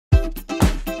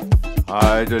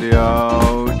Idly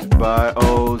out by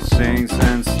all things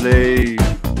enslaved.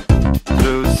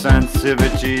 Through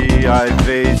sensitivity I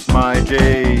face my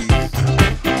days.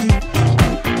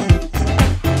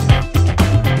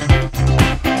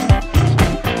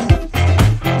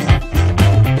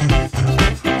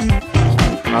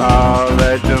 I'll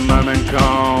let the moment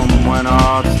come when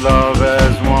hearts love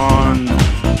as one.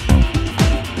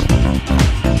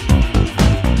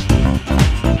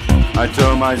 I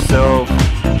told myself,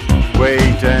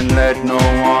 wait and let no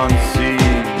one see.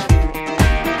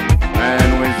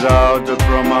 And without the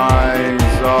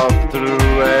promise of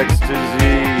true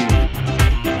ecstasy,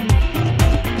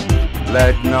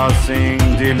 let nothing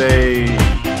delay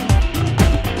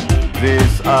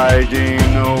this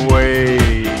hiding away.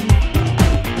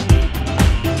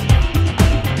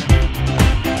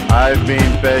 I've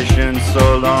been patient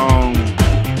so long,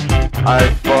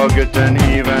 I've forgotten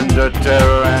even the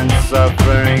terror and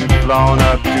suffering flown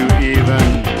up to even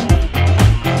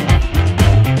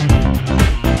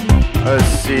a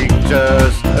sick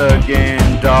thirst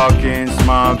again darkens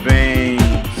my veins.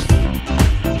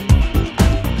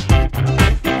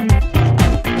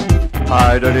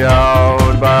 Idly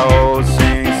out by all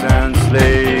things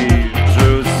enslaved.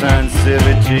 Through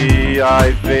sensitivity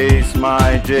I face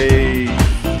my days.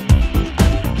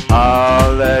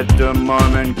 I'll let the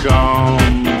moment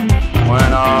come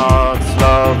when hearts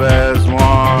love as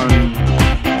one.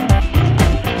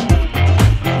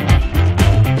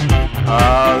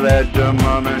 I'll let the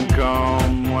moment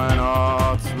come when